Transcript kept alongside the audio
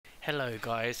Hello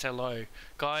guys, hello.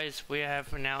 Guys, we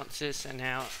have announced this and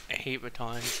now a heap of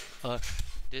times.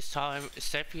 This time,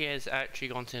 Seffy has actually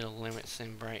gone to the limits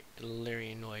and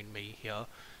really annoyed me here.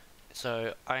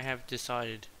 So, I have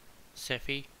decided,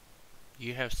 Seffy,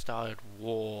 you have started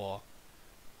war.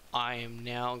 I am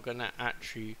now gonna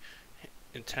actually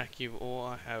attack you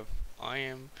all I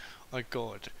am a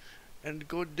god. And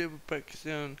God never backs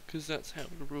down, cause that's how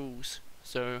the rules.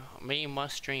 So, me and my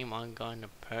stream, I'm going to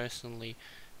personally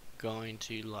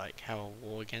have a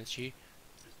war against you,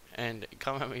 and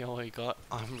come at me all you got.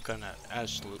 I'm gonna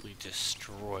absolutely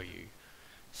destroy you.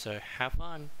 So have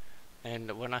fun,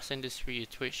 and when I send this through your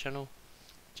Twitch channel,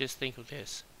 just think of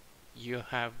this: you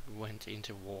have went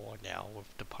into war now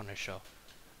with the Punisher.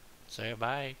 So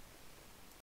bye.